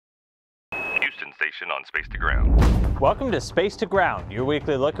Houston station on Space to Ground. Welcome to Space to Ground, your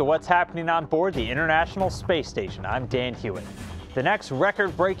weekly look at what's happening on board the International Space Station. I'm Dan Hewitt. The next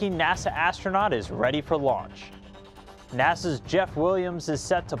record-breaking NASA astronaut is ready for launch. NASA's Jeff Williams is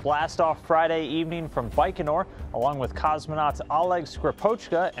set to blast off Friday evening from Baikonur, along with cosmonauts Oleg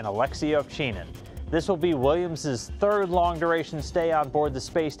Skripochka and Alexei Ovchinin. This will be Williams' third long-duration stay on board the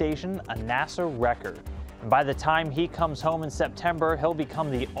space station, a NASA record. And by the time he comes home in September, he'll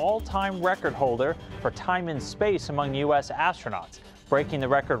become the all-time record holder for time in space among U.S. astronauts, breaking the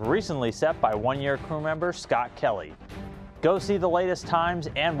record recently set by one-year crew member Scott Kelly. Go see the latest times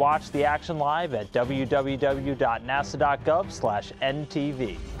and watch the action live at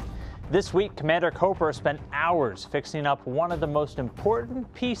www.nasa.gov/NTV. This week, Commander Koper spent hours fixing up one of the most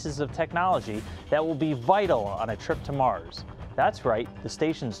important pieces of technology that will be vital on a trip to Mars. That's right, the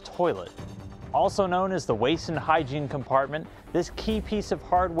station's toilet. Also known as the waste and hygiene compartment, this key piece of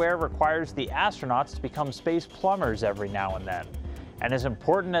hardware requires the astronauts to become space plumbers every now and then. And as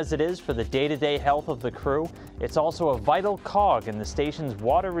important as it is for the day-to-day health of the crew, it's also a vital cog in the station's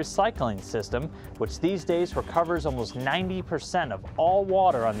water recycling system, which these days recovers almost 90% of all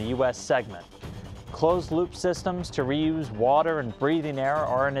water on the U.S. segment. Closed-loop systems to reuse water and breathing air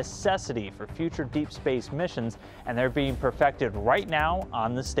are a necessity for future deep space missions, and they're being perfected right now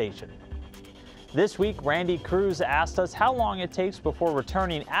on the station. This week, Randy Cruz asked us how long it takes before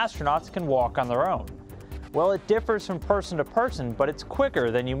returning astronauts can walk on their own. Well, it differs from person to person, but it's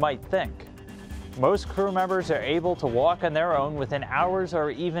quicker than you might think. Most crew members are able to walk on their own within hours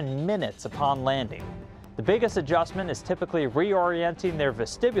or even minutes upon landing. The biggest adjustment is typically reorienting their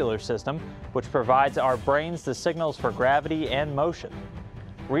vestibular system, which provides our brains the signals for gravity and motion.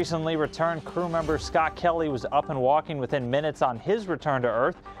 Recently returned crew member Scott Kelly was up and walking within minutes on his return to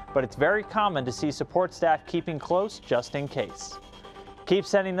Earth, but it's very common to see support staff keeping close just in case. Keep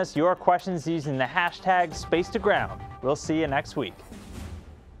sending us your questions using the hashtag #SpacetoGround. We'll see you next week.